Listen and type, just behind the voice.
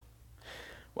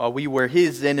While we were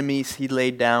his enemies, he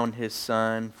laid down his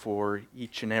son for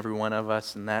each and every one of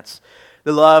us, and that's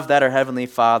the love that our Heavenly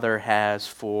Father has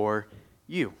for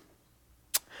you.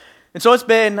 And so it's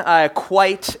been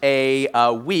quite a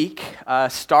week.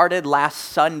 Started last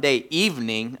Sunday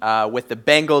evening with the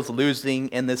Bengals losing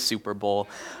in the Super Bowl.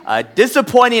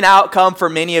 Disappointing outcome for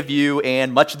many of you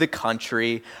and much of the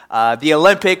country. The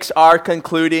Olympics are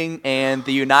concluding, and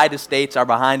the United States are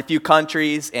behind a few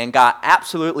countries and got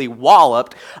absolutely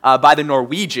walloped by the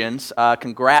Norwegians.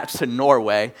 Congrats to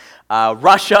Norway.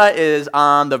 Russia is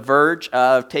on the verge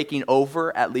of taking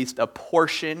over at least a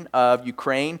portion of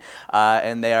Ukraine,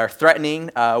 and they are threatening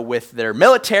with their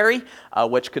military,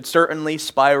 which could certainly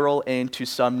spiral into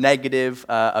some negative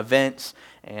events.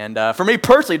 And for me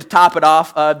personally, to top it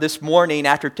off, this morning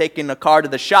after taking the car to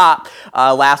the shop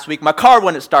last week, my car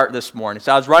wouldn't start this morning,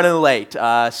 so I was running late.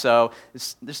 So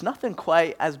there's nothing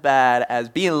quite as bad as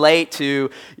being late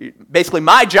to basically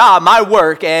my job, my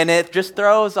work, and it just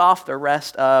throws off the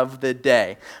rest of the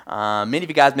day. Many of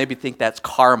you guys maybe think that's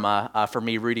karma for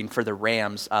me rooting for the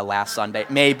Rams last Sunday.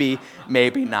 Maybe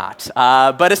not.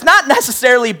 But it's not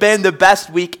necessarily been the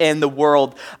best week in the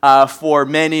world for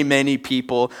many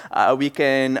people. We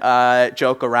can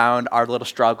joke around our little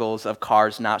struggles of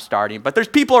cars not starting, but there's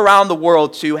people around the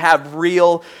world who have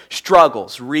real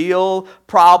struggles, real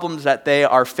problems that they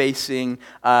are facing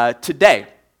today.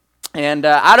 And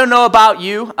I don't know about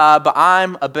you, but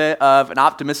I'm a bit of an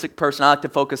optimistic person. I like to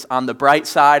focus on the bright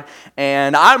side,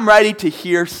 and I'm ready to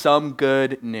hear some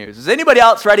good news. Is anybody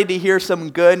else ready to hear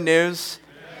some good news?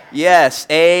 Yes,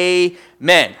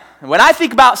 amen. When I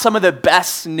think about some of the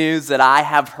best news that I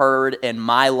have heard in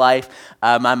my life,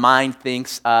 my mind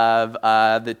thinks of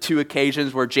the two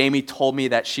occasions where Jamie told me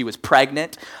that she was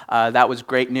pregnant. That was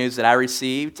great news that I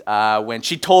received. When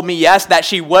she told me, yes, that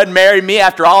she would marry me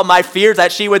after all my fears,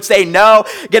 that she would say, no,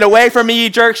 get away from me,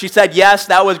 you jerk. She said, yes,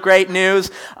 that was great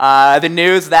news. The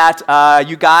news that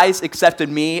you guys accepted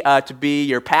me to be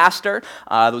your pastor,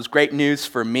 that was great news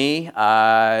for me.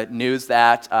 News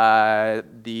that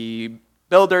the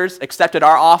builders accepted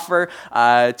our offer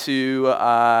to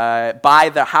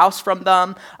buy the house from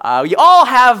them. We all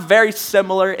have very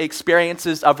similar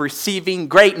experiences of receiving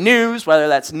great news, whether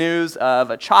that's news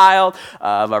of a child,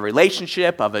 of a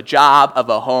relationship, of a job, of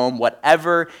a home,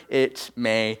 whatever it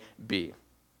may be.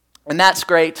 And that's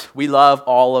great. We love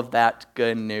all of that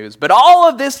good news. But all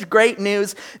of this great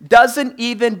news doesn't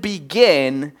even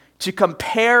begin to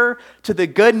compare to the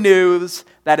good news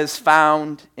that is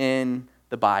found in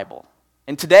the Bible.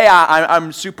 And today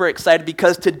I'm super excited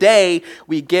because today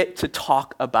we get to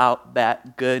talk about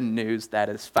that good news that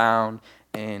is found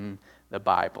in the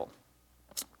Bible.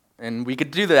 And we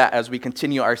could do that as we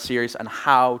continue our series on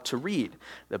how to read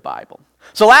the Bible.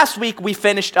 So last week we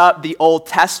finished up the Old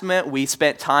Testament. We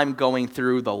spent time going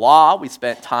through the law. We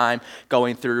spent time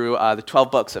going through the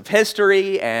 12 books of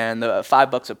history and the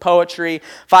 5 books of poetry,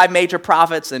 5 major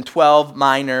prophets and 12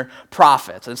 minor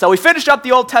prophets. And so we finished up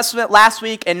the Old Testament last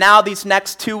week, and now these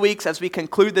next 2 weeks as we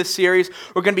conclude this series,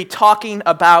 we're going to be talking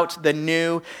about the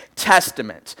New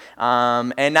Testament.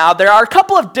 And now there are a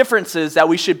couple of differences that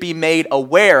we should be made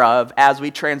aware of as we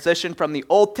transition from the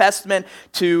Old Testament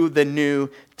to the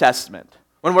New Testament.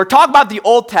 When we're talking about the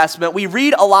Old Testament, we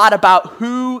read a lot about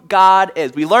who God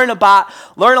is. We learn a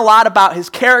lot about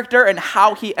his character and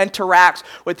how he interacts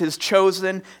with his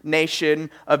chosen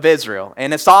nation of Israel.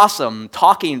 And it's awesome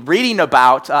reading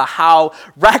about how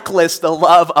reckless the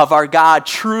love of our God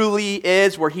truly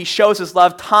is, where he shows his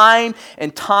love time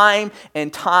and time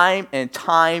and time and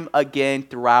time again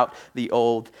throughout the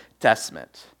Old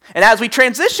Testament. And as we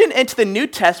transition into the New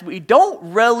Testament, we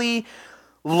don't really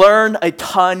learn a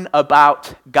ton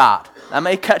about God. That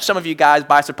may catch some of you guys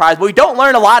by surprise, but we don't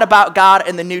learn a lot about God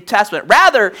in the New Testament.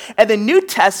 Rather, in the New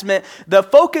Testament, the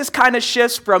focus kind of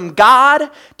shifts from God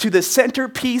to the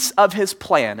centerpiece of his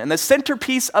plan. And the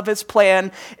centerpiece of his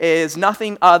plan is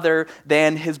nothing other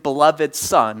than his beloved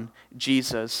Son,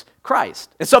 Jesus Christ.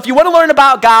 And so if you want to learn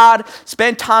about God,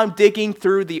 spend time digging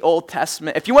through the Old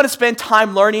Testament. If you want to spend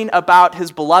time learning about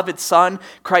his beloved Son,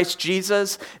 Christ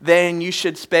Jesus, then you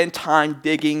should spend time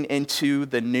digging into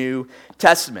the New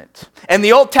Testament. In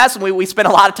the Old Testament, we spent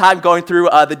a lot of time going through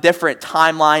the different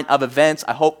timeline of events.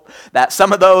 I hope that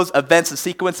some of those events, the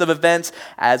sequence of events,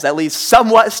 has at least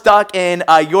somewhat stuck in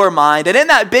your mind. And in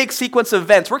that big sequence of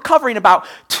events, we're covering about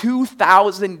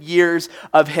 2,000 years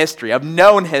of history, of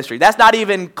known history. That's not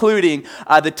even including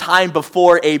the time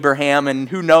before Abraham, and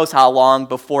who knows how long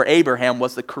before Abraham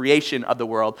was the creation of the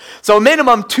world. So a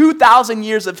minimum 2,000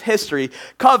 years of history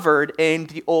covered in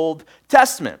the Old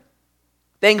Testament.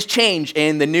 Things change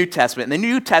in the New Testament. In the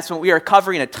New Testament, we are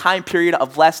covering a time period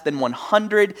of less than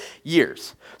 100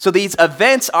 years. So these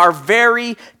events are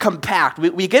very compact.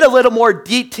 We get a little more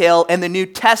detail in the New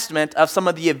Testament of some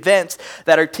of the events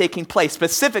that are taking place,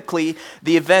 specifically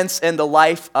the events in the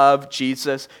life of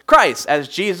Jesus Christ. As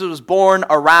Jesus was born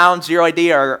around 0 AD,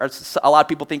 or a lot of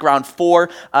people think around 4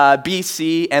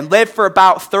 BC, and lived for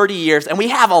about 30 years. And we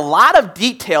have a lot of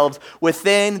details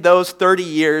within those 30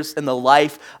 years in the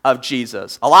life of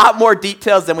Jesus. A lot more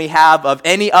details than we have of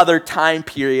any other time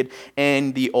period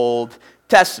in the Old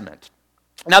Testament.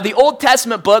 Now, the Old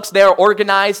Testament books, they are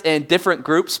organized in different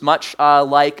groups, much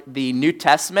like the New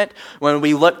Testament. When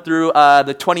we look through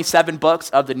the 27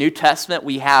 books of the New Testament,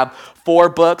 we have 4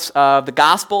 books of the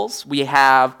Gospels. We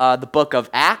have the book of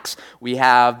Acts. We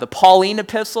have the Pauline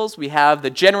epistles. We have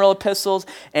the general epistles.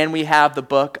 And we have the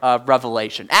book of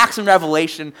Revelation. Acts and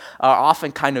Revelation are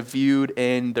often kind of viewed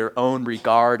in their own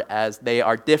regard as they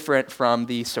are different from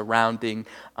the surrounding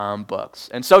books.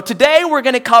 And so today we're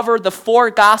going to cover the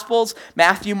 4 Gospels,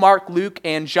 Matthew, Mark, Luke,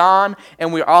 and John.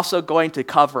 And we're also going to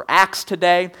cover Acts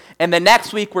today. And then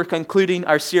next week we're concluding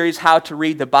our series, How to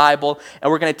Read the Bible.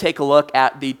 And we're going to take a look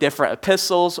at the different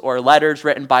epistles or letters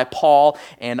written by Paul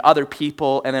and other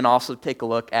people, and then also take a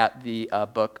look at the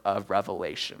book of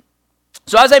Revelation.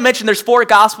 So as I mentioned, there's 4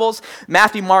 Gospels: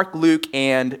 Matthew, Mark, Luke,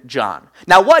 and John.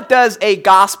 Now, what does a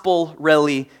gospel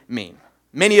really mean?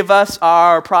 Many of us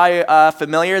are probably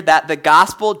familiar that the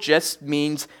gospel just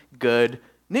means good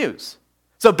news.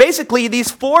 So basically, these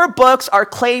 4 books are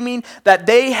claiming that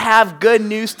they have good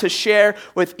news to share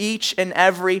with each and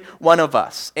every one of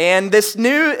us. And this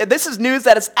is news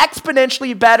that is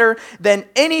exponentially better than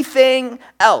anything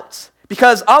else.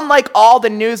 Because unlike all the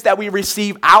news that we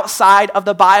receive outside of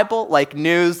the Bible, like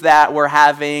news that we're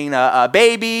having a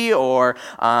baby, or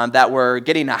that we're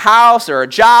getting a house or a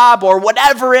job, or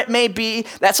whatever it may be,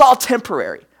 that's all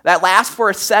temporary. That lasts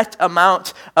for a set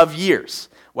amount of years.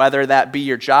 Whether that be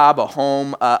your job, a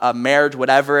home, a marriage,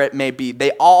 whatever it may be,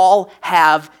 they all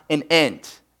have an end.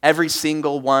 Every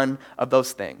single one of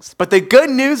those things. But the good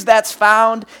news that's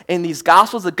found in these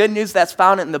Gospels, the good news that's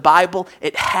found in the Bible,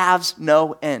 it has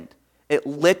no end. It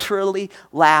literally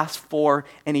lasts for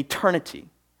an eternity.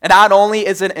 And not only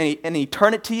is it an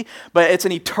eternity, but it's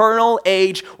an eternal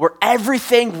age where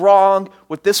everything wrong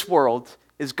with this world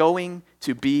is going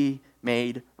to be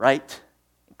made right,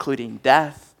 including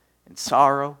death, and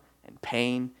sorrow, and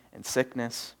pain, and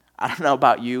sickness. I don't know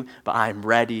about you, but I'm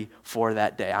ready for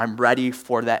that day. I'm ready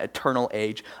for that eternal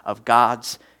age of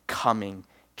God's coming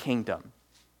kingdom.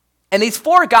 And these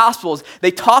 4 Gospels,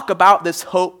 they talk about this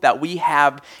hope that we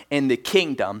have in the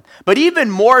kingdom. But even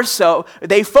more so,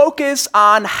 they focus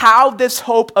on how this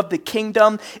hope of the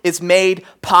kingdom is made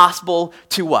possible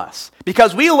to us.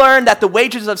 Because we learn that the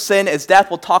wages of sin is death.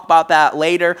 We'll talk about that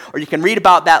later, or you can read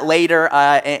about that later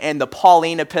in the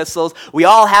Pauline epistles. We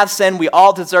all have sin. We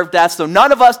all deserve death. So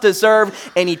none of us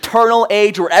deserve an eternal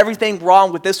age where everything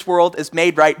wrong with this world is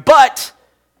made right. But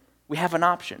we have an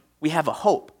option. We have a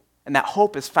hope. And that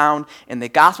hope is found in the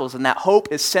Gospels, and that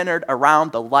hope is centered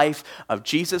around the life of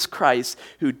Jesus Christ,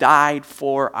 who died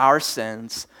for our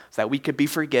sins so that we could be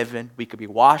forgiven, we could be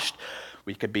washed,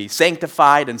 we could be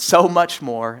sanctified, and so much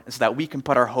more, so that we can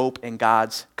put our hope in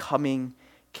God's coming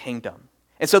kingdom.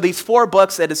 And so these 4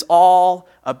 books, it is all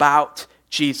about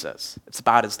Jesus. It's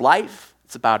about his life,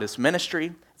 it's about his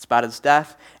ministry, it's about his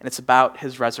death, and it's about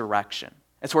his resurrection.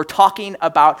 And so we're talking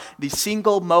about the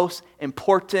single most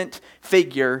important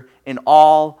figure in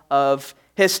all of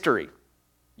history.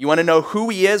 You want to know who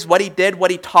he is, what he did, what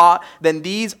he taught? Then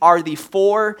these are the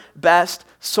 4 best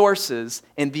sources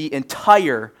in the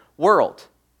entire world.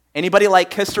 Anybody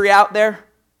like history out there?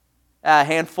 A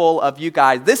handful of you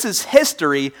guys. This is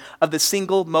history of the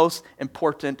single most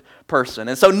important person.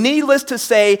 And so needless to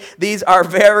say, these are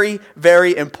very,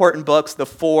 very important books, the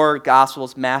 4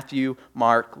 Gospels: Matthew,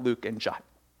 Mark, Luke, and John.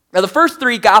 Now, the first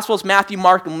 3 Gospels, Matthew,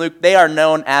 Mark, and Luke, they are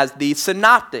known as the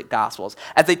Synoptic Gospels,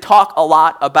 as they talk a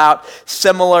lot about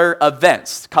similar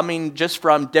events, coming just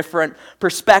from different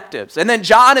perspectives. And then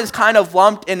John is kind of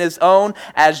lumped in his own,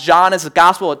 as John is a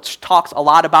gospel. It talks a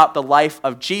lot about the life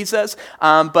of Jesus,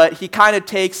 but he kind of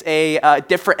takes a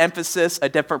different emphasis, a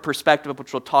different perspective,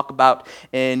 which we'll talk about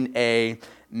in a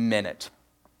minute.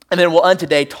 And then we'll end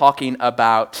today talking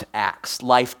about Acts,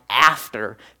 life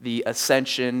after the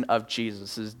ascension of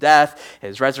Jesus, his death,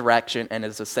 his resurrection, and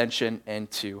his ascension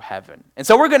into heaven. And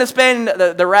so we're going to spend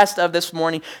the rest of this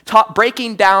morning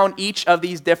breaking down each of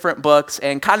these different books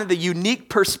and kind of the unique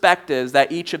perspectives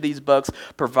that each of these books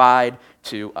provide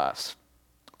to us.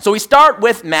 So we start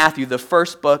with Matthew, the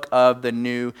first book of the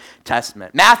New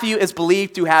Testament. Matthew is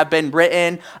believed to have been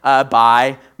written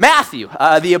by Matthew,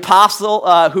 the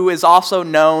apostle who is also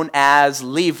known as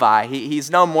Levi. He's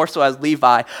known more so as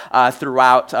Levi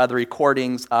throughout the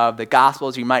recordings of the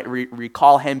Gospels. You might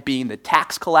recall him being the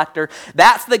tax collector.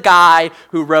 That's the guy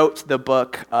who wrote the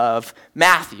book of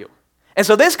Matthew. And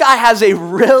so this guy has a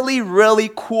really, really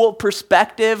cool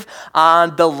perspective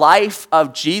on the life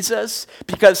of Jesus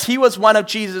because he was one of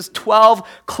Jesus' 12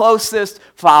 closest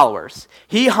followers.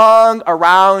 He hung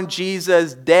around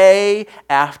Jesus day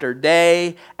after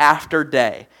day after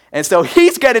day. And so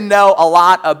he's going to know a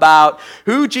lot about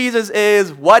who Jesus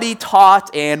is, what he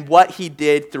taught, and what he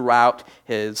did throughout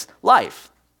his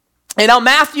life. And now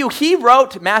Matthew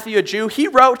a Jew, he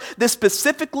wrote this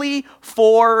specifically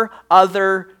for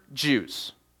other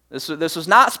Jews. This was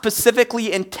not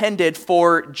specifically intended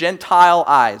for Gentile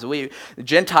eyes.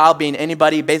 Gentile being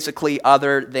anybody basically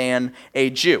other than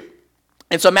a Jew.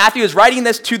 And so Matthew is writing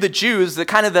this to the Jews, the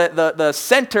kind of the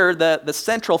center, the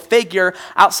central figure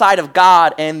outside of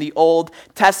God in the Old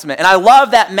Testament. And I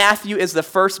love that Matthew is the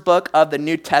first book of the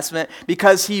New Testament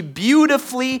because he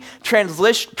beautifully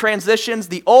transitions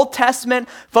the Old Testament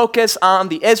focus on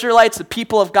the Israelites, the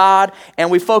people of God,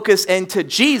 and we focus into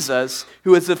Jesus,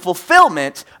 who is the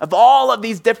fulfillment of all of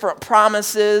these different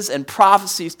promises and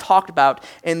prophecies talked about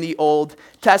in the Old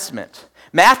Testament.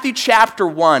 Matthew chapter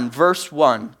 1, verse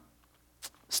 1.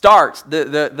 Starts,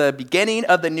 the beginning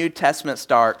of the New Testament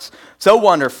starts so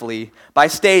wonderfully by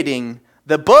stating,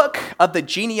 the book of the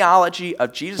genealogy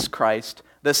of Jesus Christ,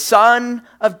 the son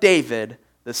of David,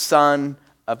 the son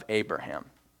of Abraham.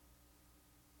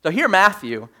 So here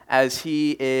Matthew, as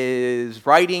he is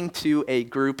writing to a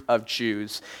group of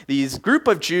Jews, these group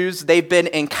of Jews, they've been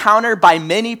encountered by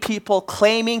many people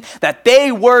claiming that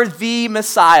they were the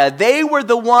Messiah. They were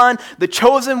the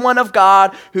chosen one of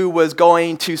God who was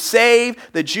going to save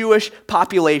the Jewish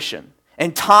population.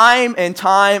 And time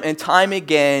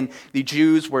again, the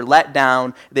Jews were let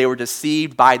down. They were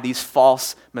deceived by these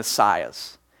false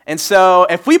messiahs. And so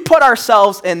if we put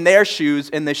ourselves in their shoes,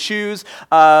 in the shoes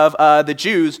of the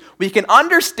Jews, we can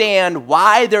understand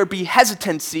why there'd be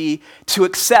hesitancy to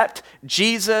accept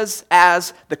Jesus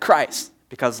as the Christ.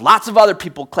 Because lots of other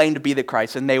people claimed to be the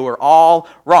Christ, and they were all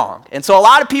wrong. And so a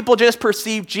lot of people just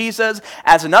perceive Jesus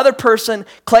as another person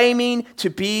claiming to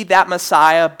be that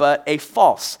Messiah, but a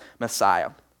false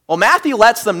Messiah. Well, Matthew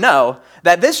lets them know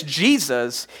that this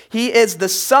Jesus, he is the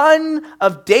son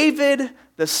of David,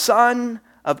 the son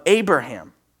of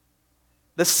Abraham,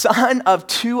 the son of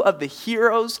two of the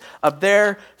heroes of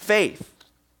their faith,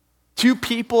 two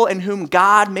people in whom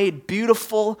God made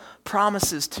beautiful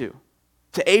promises to.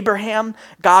 To Abraham,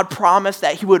 God promised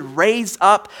that he would raise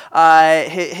up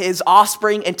his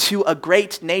offspring into a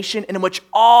great nation in which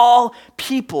all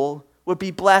people would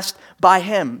be blessed by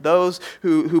him. Those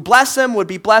who bless him would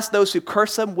be blessed. Those who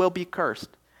curse him will be cursed.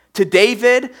 To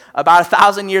David, about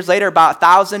 1,000 years later, about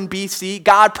 1000 BC,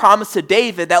 God promised to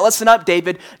David that, listen up,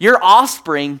 David, your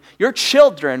offspring, your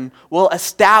children will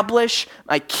establish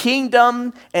a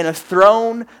kingdom and a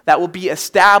throne that will be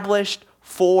established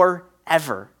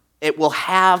forever. It will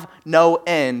have no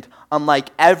end, unlike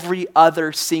every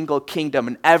other single kingdom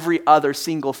and every other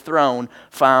single throne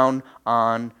found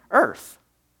on earth.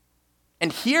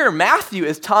 And here Matthew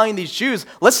is telling these Jews,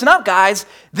 listen up, guys,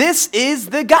 this is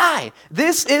the guy.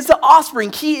 This is the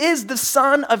offspring. He is the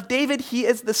son of David. He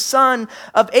is the son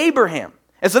of Abraham.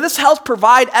 And so this helps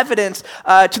provide evidence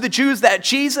to the Jews that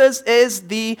Jesus is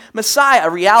the Messiah, a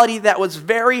reality that was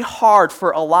very hard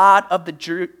for a lot of the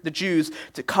Jews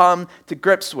to come to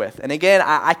grips with. And again,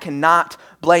 I cannot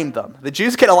blame them. The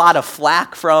Jews get a lot of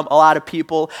flack from a lot of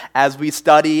people as we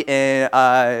study in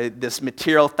this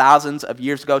material thousands of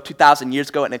years ago, 2,000 years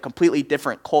ago, in a completely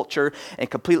different culture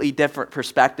and completely different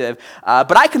perspective.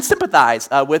 But I can sympathize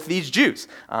with these Jews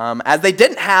as they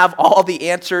didn't have all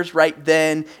the answers right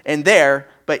then and there.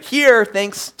 But here,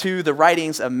 thanks to the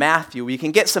writings of Matthew, we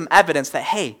can get some evidence that,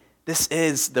 hey, this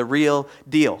is the real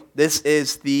deal. This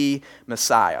is the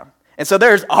Messiah. And so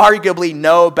there's arguably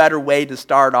no better way to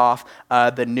start off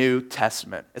the New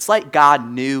Testament. It's like God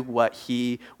knew what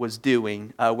he was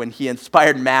doing when he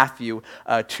inspired Matthew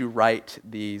to write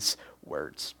these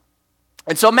words.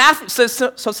 And so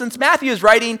since Matthew is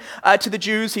writing to the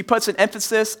Jews, he puts an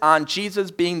emphasis on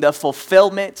Jesus being the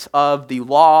fulfillment of the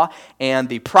law and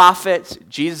the prophets.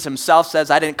 Jesus himself says,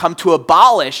 I didn't come to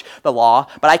abolish the law,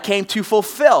 but I came to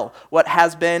fulfill what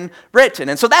has been written.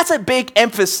 And so that's a big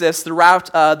emphasis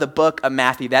throughout the book of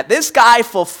Matthew, that this guy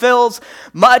fulfills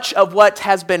much of what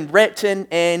has been written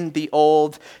in the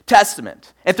Old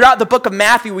Testament. And throughout the book of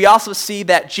Matthew, we also see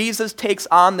that Jesus takes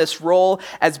on this role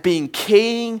as being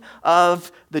king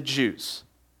of the Jews.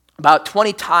 About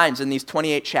 20 times in these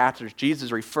 28 chapters, Jesus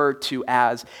is referred to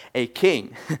as a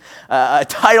king, a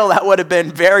title that would have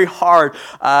been very hard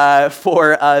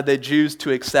for the Jews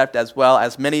to accept, as well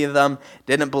as many of them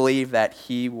didn't believe that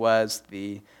he was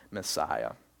the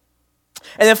Messiah.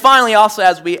 And then finally, also,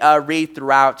 as we read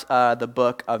throughout the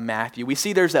book of Matthew, we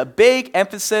see there's a big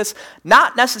emphasis,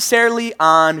 not necessarily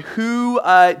on who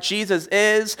Jesus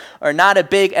is, or not a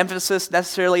big emphasis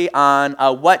necessarily on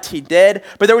what he did,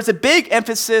 but there was a big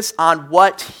emphasis on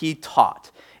what he taught.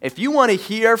 If you want to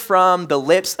hear from the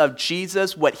lips of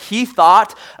Jesus what he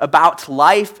thought about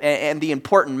life and the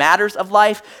important matters of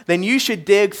life, then you should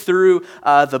dig through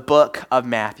the book of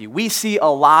Matthew. We see a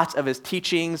lot of his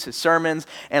teachings, his sermons,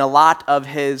 and a lot of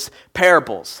his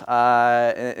parables.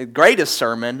 Greatest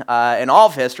sermon in all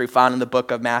of history found in the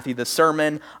book of Matthew, the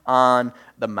Sermon on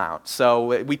the Mount.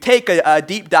 So we take a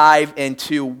deep dive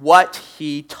into what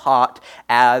he taught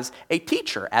as a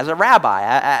teacher, as a rabbi,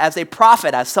 as a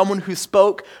prophet, as someone who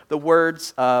spoke the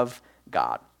words of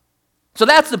God. So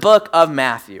that's the book of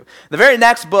Matthew. The very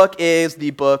next book is the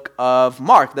book of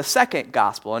Mark, the second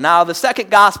gospel. And now the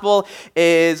second gospel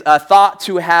is thought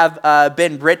to have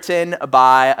been written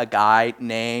by a guy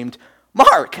named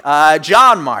Mark,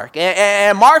 John Mark.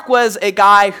 And Mark was a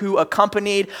guy who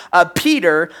accompanied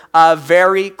Peter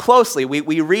very closely.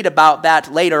 We read about that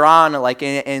later on, like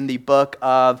in the book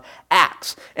of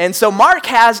Acts. And so Mark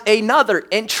has another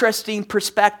interesting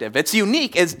perspective. It's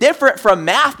unique. It's different from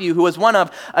Matthew, who was one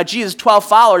of Jesus' 12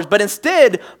 followers. But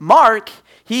instead, Mark,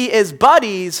 he is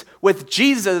buddies with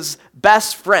Jesus'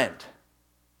 best friend.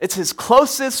 It's his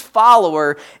closest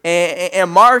follower,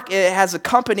 and Mark has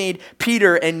accompanied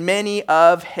Peter in many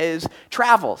of his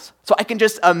travels. So I can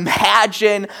just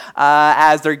imagine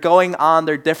as they're going on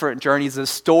their different journeys, the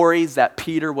stories that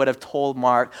Peter would have told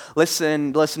Mark.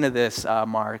 Listen to this,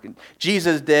 Mark.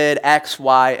 Jesus did X,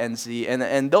 Y, and Z,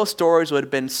 and those stories would have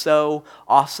been so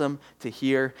awesome to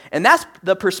hear. And that's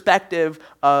the perspective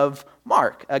of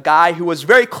Mark, a guy who was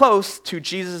very close to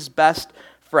Jesus' best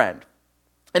friend.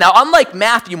 And now, unlike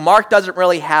Matthew, Mark doesn't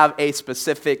really have a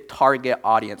specific target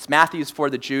audience. Matthew's for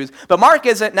the Jews, but Mark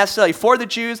isn't necessarily for the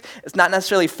Jews. It's not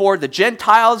necessarily for the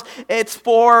Gentiles. It's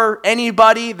for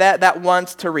anybody that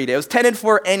wants to read it. It was intended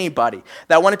for anybody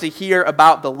that wanted to hear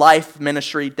about the life,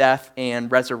 ministry, death,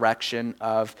 and resurrection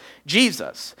of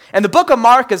Jesus. And the book of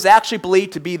Mark is actually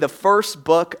believed to be the first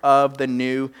book of the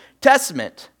New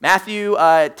Testament. Matthew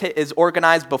is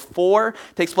organized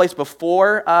takes place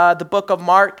before the book of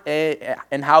Mark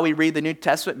and how we read the New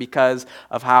Testament because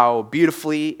of how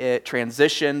beautifully it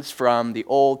transitions from the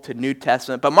Old to New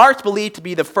Testament. But Mark's believed to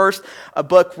be the first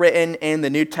book written in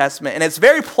the New Testament, and it's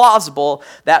very plausible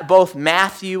that both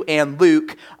Matthew and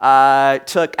Luke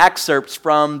took excerpts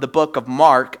from the book of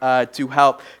Mark to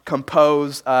help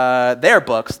compose their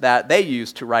books that they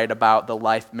used to write about the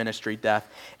life, ministry,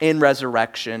 death, and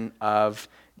resurrection of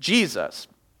Jesus.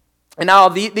 And now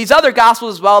these other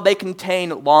gospels as well, they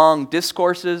contain long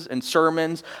discourses and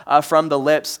sermons from the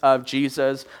lips of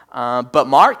Jesus. But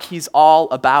Mark, he's all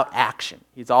about action.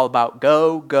 He's all about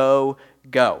go, go,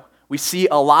 go. We see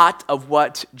a lot of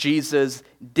what Jesus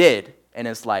did in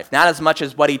his life, not as much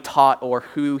as what he taught or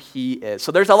who he is.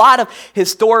 So there's a lot of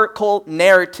historical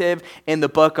narrative in the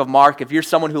book of Mark. If you're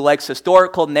someone who likes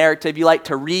historical narrative, you like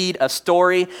to read a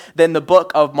story, then the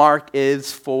book of Mark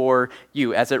is for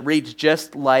you, as it reads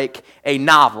just like a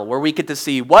novel, where we get to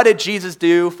see what did Jesus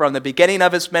do from the beginning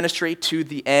of his ministry to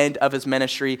the end of his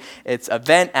ministry. It's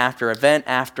event after event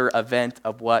after event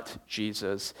of what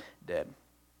Jesus did.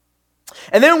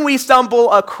 And then we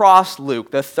stumble across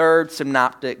Luke, the third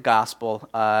synoptic gospel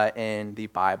in the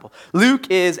Bible. Luke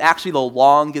is actually the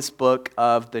longest book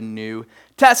of the New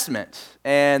Testament.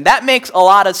 And that makes a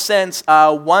lot of sense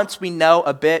once we know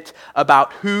a bit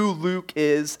about who Luke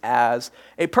is as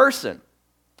a person,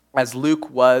 as Luke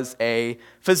was a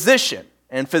physician.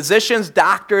 And physicians,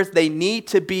 doctors, they need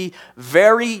to be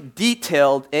very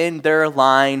detailed in their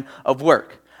line of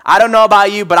work. I don't know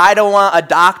about you, but I don't want a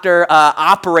doctor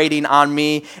operating on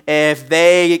me if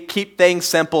they keep things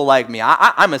simple like me.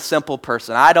 I'm a simple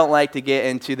person. I don't like to get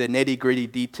into the nitty-gritty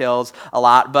details a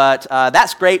lot, but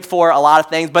that's great for a lot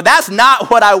of things. But that's not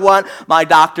what I want my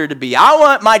doctor to be. I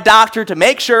want my doctor to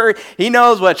make sure he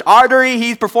knows which artery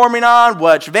he's performing on,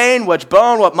 which vein, which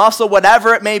bone, what muscle,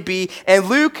 whatever it may be. And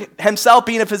Luke himself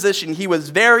being a physician, he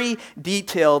was very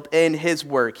detailed in his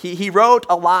work. He wrote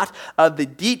a lot of the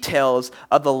details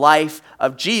of the the life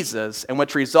of Jesus, and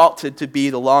which resulted to be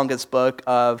the longest book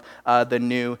of the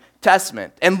New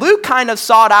Testament. And Luke kind of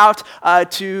sought out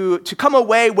to come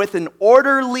away with an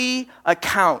orderly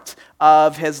account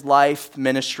of his life,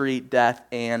 ministry, death,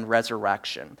 and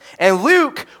resurrection. And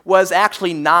Luke was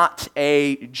actually not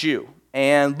a Jew.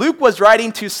 And Luke was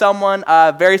writing to someone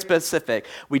very specific.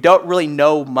 We don't really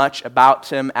know much about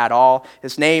him at all.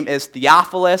 His name is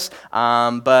Theophilus,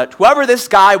 but whoever this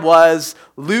guy was,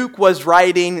 Luke was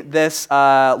writing this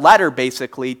letter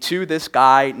basically to this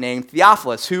guy named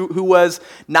Theophilus, who was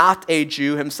not a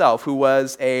Jew himself, who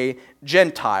was a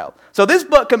Gentile. So this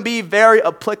book can be very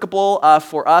applicable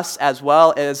for us as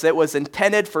well, as it was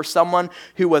intended for someone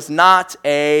who was not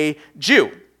a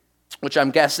Jew, which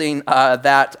I'm guessing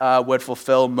that would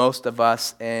fulfill most of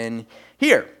us in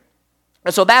here.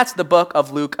 And so that's the book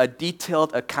of Luke, a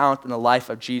detailed account in the life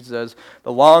of Jesus,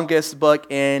 the longest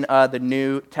book in the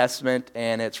New Testament,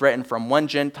 and it's written from one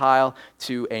Gentile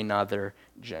to another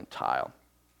Gentile.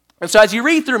 And so as you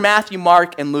read through Matthew,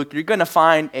 Mark, and Luke, you're going to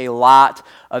find a lot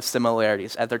of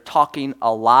similarities, as they're talking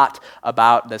a lot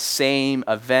about the same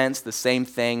events, the same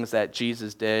things that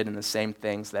Jesus did, and the same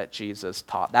things that Jesus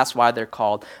taught. That's why they're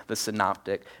called the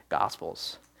Synoptic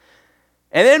Gospels.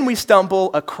 And then we stumble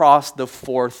across the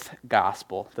fourth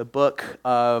gospel, the book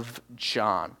of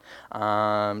John.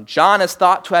 John is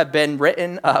thought to have been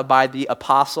written by the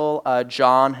apostle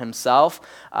John himself.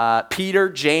 Peter,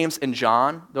 James, and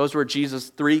John, those were Jesus'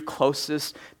 three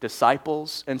closest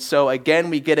disciples. And so again,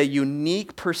 we get a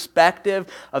unique perspective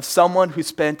of someone who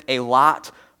spent a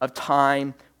lot of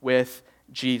time with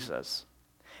Jesus.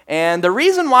 And the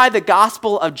reason why the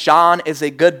Gospel of John is a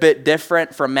good bit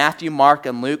different from Matthew, Mark,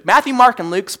 and Luke, Matthew, Mark,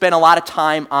 and Luke spent a lot of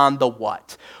time on the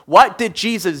what. What did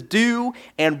Jesus do,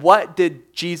 and what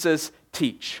did Jesus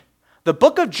teach? The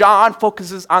book of John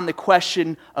focuses on the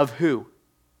question of who.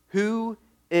 Who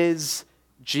is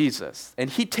Jesus? And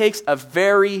he takes a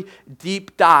very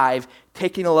deep dive,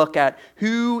 taking a look at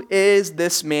who is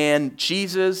this man,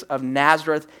 Jesus of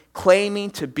Nazareth, claiming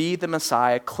to be the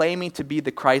Messiah, claiming to be the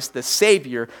Christ, the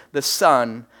Savior, the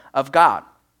Son of God.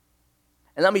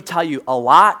 And let me tell you, a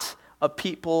lot of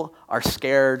people are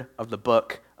scared of the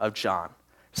book of John.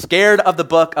 Scared of the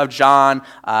book of John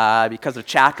because of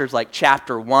chapters like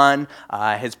chapter 1,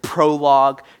 his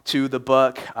prologue to the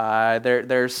book.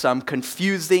 There's some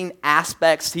confusing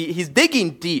aspects. He's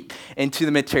digging deep into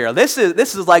the material. This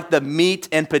is like the meat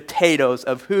and potatoes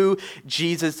of who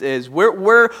Jesus is.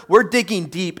 We're digging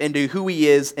deep into who he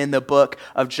is in the book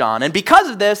of John. And because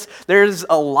of this, there's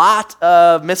a lot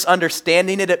of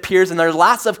misunderstanding, it appears, and there's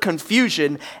lots of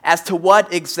confusion as to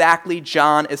what exactly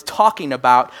John is talking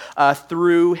about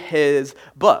through his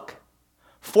book.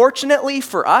 Fortunately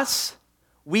for us,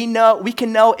 we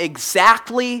can know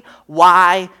exactly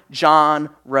why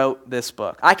John wrote this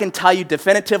book. I can tell you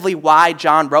definitively why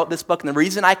John wrote this book, and the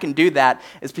reason I can do that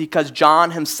is because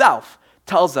John himself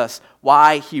tells us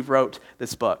why he wrote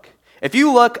this book. If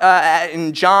you look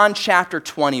in John chapter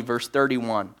 20, verse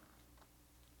 31,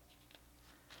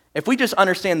 if we just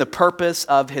understand the purpose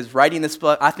of his writing this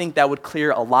book, I think that would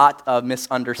clear a lot of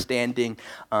misunderstanding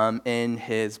in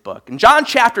his book. In John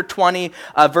chapter 20,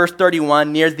 verse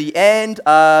 31, near the end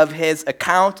of his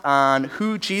account on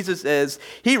who Jesus is,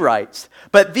 he writes,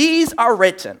 "But these are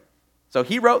written," so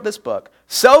he wrote this book,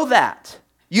 "so that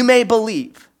you may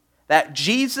believe that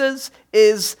Jesus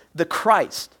is the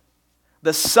Christ,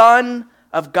 the Son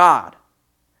of God,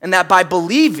 and that by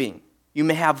believing you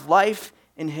may have life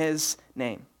in his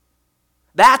name."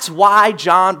 That's why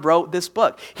John wrote this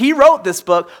book. He wrote this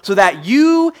book so that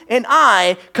you and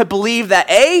I could believe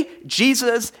that A,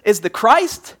 Jesus is the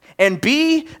Christ, and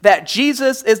B, that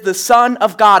Jesus is the Son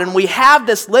of God. And we have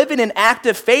this living and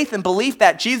active faith and belief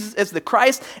that Jesus is the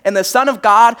Christ and the Son of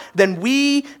God, then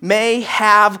we may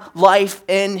have life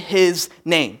in his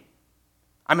name.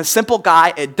 I'm a simple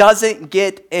guy. It doesn't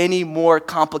get any more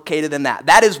complicated than that.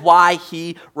 That is why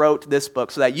he wrote this book,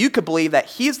 so that you could believe that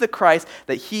he's the Christ,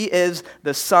 that he is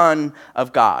the Son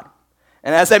of God.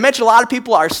 And as I mentioned, a lot of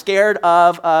people are scared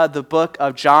of the book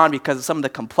of John because of some of the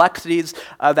complexities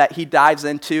that he dives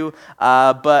into.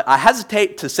 But I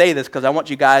hesitate to say this because I want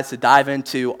you guys to dive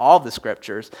into all the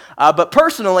scriptures. But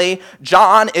personally,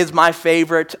 John is my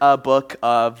favorite book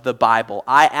of the Bible.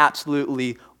 I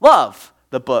absolutely love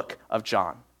the book of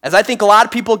John, as I think a lot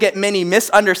of people get many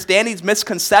misunderstandings,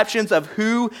 misconceptions of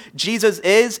who Jesus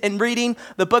is in reading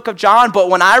the book of John. But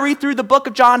when I read through the book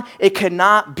of John, it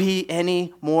cannot be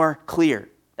any more clear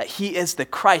that he is the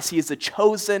Christ, he is the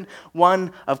chosen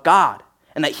one of God,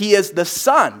 and that he is the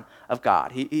Son of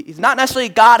God. He's not necessarily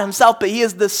God himself, but he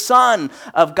is the Son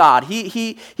of God.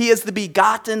 He is the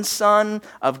begotten Son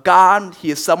of God. He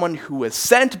is someone who was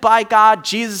sent by God.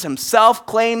 Jesus himself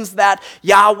claims that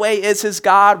Yahweh is his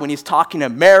God when he's talking to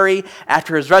Mary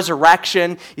after his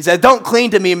resurrection. He said, "Don't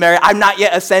cling to me, Mary. I'm not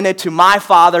yet ascended to my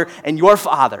Father and your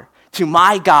Father, to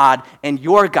my God and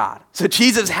your God." So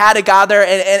Jesus had a God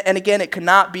there, and again, it could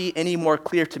not be any more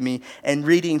clear to me in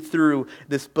reading through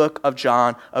this book of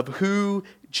John of who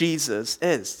Jesus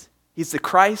is. He's the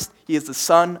Christ. He is the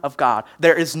Son of God.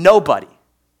 There is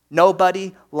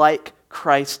nobody like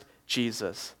Christ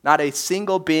Jesus. Not a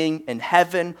single being in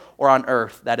heaven or on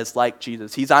earth that is like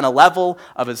Jesus. He's on a level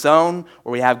of his own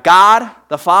where we have God,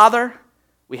 the Father,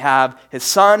 we have his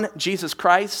Son, Jesus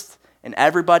Christ, and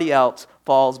everybody else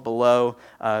falls below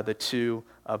the two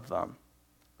of them.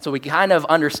 So we kind of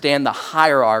understand the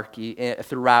hierarchy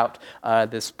throughout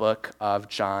this book of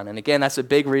John. And again, that's a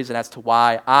big reason as to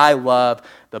why I love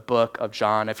the book of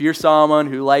John. If you're someone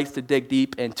who likes to dig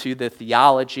deep into the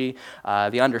theology,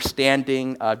 the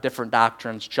understanding of different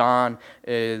doctrines, John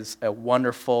is a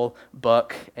wonderful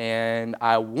book. And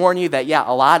I warn you that,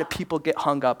 a lot of people get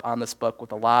hung up on this book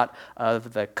with a lot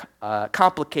of the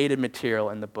complicated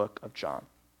material in the book of John.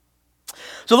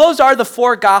 So those are the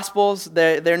four Gospels.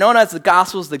 They're known as the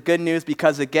Gospels, the good news,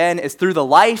 because again, it's through the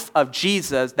life of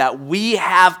Jesus that we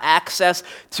have access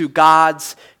to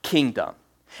God's kingdom.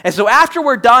 And so after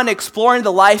we're done exploring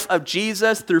the life of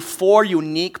Jesus through four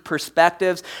unique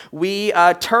perspectives, we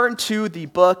turn to the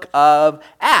book of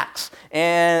Acts.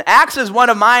 And Acts is one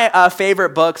of my favorite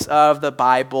books of the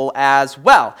Bible as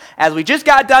well. As we just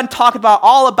got done talking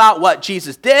all about what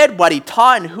Jesus did, what he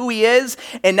taught, and who he is.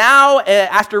 And now,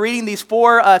 after reading these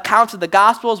four accounts of the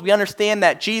Gospels, we understand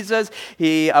that Jesus,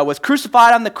 he was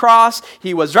crucified on the cross,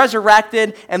 he was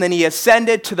resurrected, and then he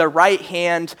ascended to the right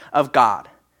hand of God.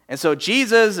 And so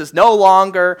Jesus is no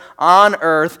longer on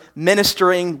earth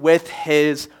ministering with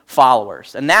his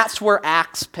followers. And that's where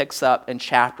Acts picks up in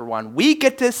chapter 1. We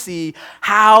get to see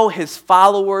how his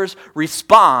followers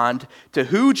respond to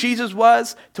who Jesus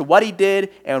was, to what he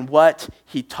did, and what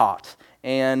he taught.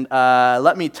 And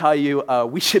let me tell you,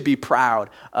 we should be proud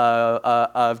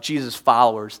of Jesus'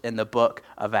 followers in the book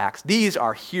of Acts. These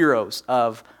are heroes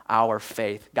of our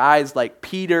faith. Guys like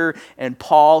Peter and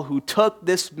Paul who took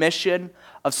this mission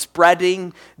of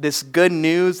spreading this good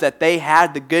news that they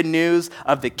had, the good news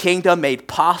of the kingdom made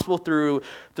possible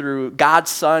through God's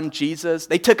Son, Jesus.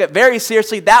 They took it very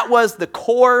seriously. That was the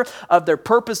core of their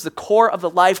purpose, the core of the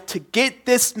life, to get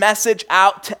this message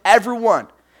out to everyone,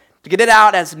 to get it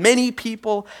out as many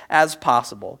people as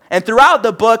possible. And throughout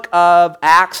the book of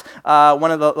Acts, one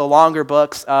of the longer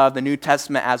books of the New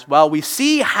Testament as well, we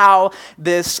see how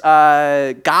this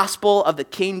gospel of the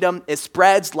kingdom, it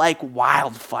spreads like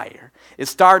wildfire. It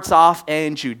starts off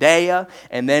in Judea,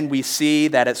 and then we see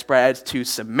that it spreads to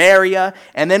Samaria,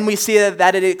 and then we see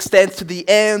that it extends to the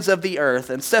ends of the earth.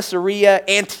 And Caesarea,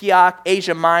 Antioch,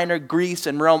 Asia Minor, Greece,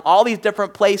 and Rome, all these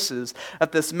different places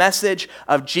that this message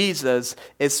of Jesus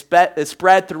is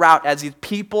spread throughout as these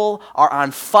people are on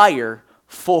fire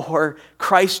for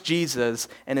Christ Jesus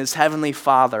and his heavenly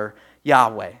Father,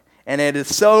 Yahweh. And it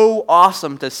is so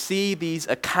awesome to see these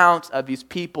accounts of these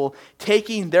people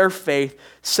taking their faith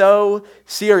so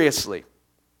seriously.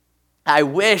 I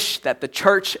wish that the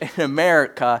church in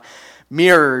America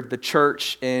mirrored the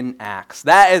church in Acts.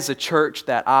 That is a church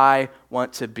that I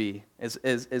want to be,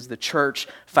 is the church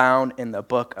found in the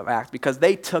book of Acts, because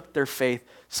they took their faith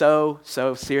so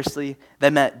seriously. They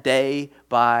met day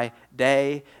by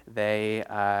day. They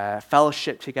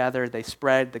fellowshiped together. They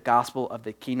spread the gospel of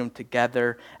the kingdom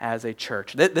together as a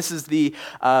church. This is the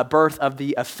birth of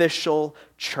the official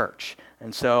church.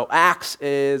 And so Acts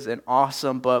is an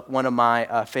awesome book, one of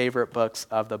my favorite books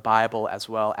of the Bible as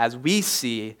well, as we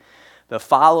see the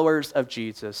followers of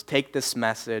Jesus take this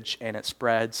message and it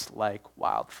spreads like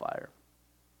wildfire.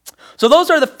 So those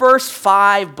are the first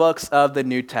 5 books of the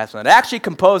New Testament. It actually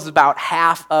composes about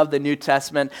half of the New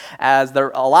Testament, as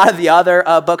a lot of the other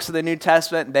books of the New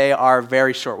Testament, they are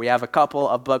very short. We have a couple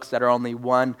of books that are only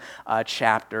 1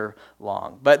 chapter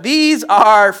long. But these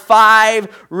are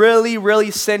 5 really, really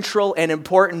central and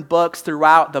important books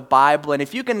throughout the Bible. And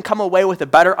if you can come away with a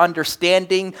better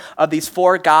understanding of these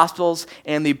 4 Gospels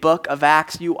and the book of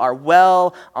Acts, you are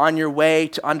well on your way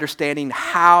to understanding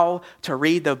how to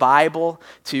read the Bible,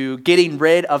 to getting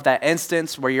rid of that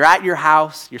instance where you're at your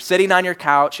house, you're sitting on your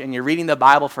couch, and you're reading the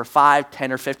Bible for 5,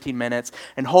 10, or 15 minutes.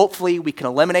 And hopefully we can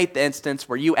eliminate the instance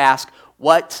where you ask,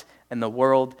 what in the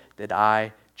world did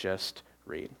I just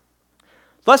read?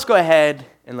 Let's go ahead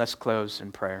and let's close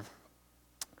in prayer.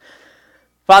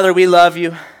 Father, we love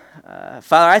you.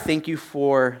 Father, I thank you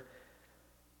for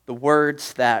the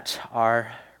words that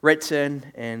are written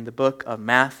in the book of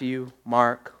Matthew,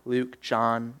 Mark, Luke,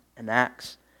 John, and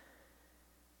Acts.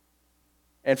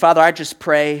 And Father, I just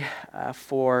pray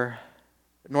for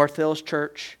North Hills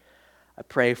Church. I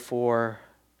pray for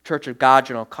Church of God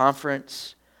General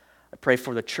Conference. I pray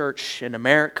for the church in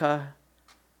America.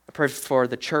 I pray for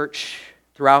the church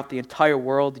throughout the entire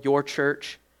world, your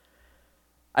church.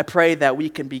 I pray that we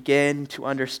can begin to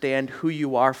understand who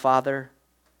you are, Father,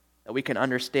 that we can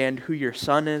understand who your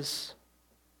Son is.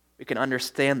 We can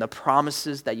understand the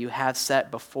promises that you have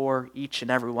set before each and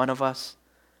every one of us.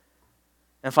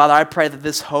 And Father, I pray that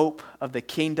this hope of the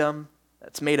kingdom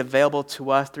that's made available to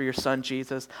us through your Son,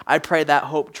 Jesus, I pray that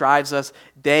hope drives us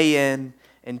day in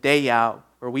and day out,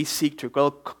 where we seek to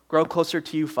grow closer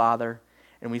to you, Father,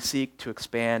 and we seek to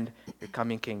expand your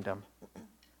coming kingdom.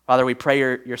 Father, we pray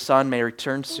your Son may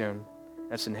return soon.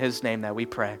 It's in his name that we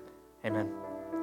pray. Amen.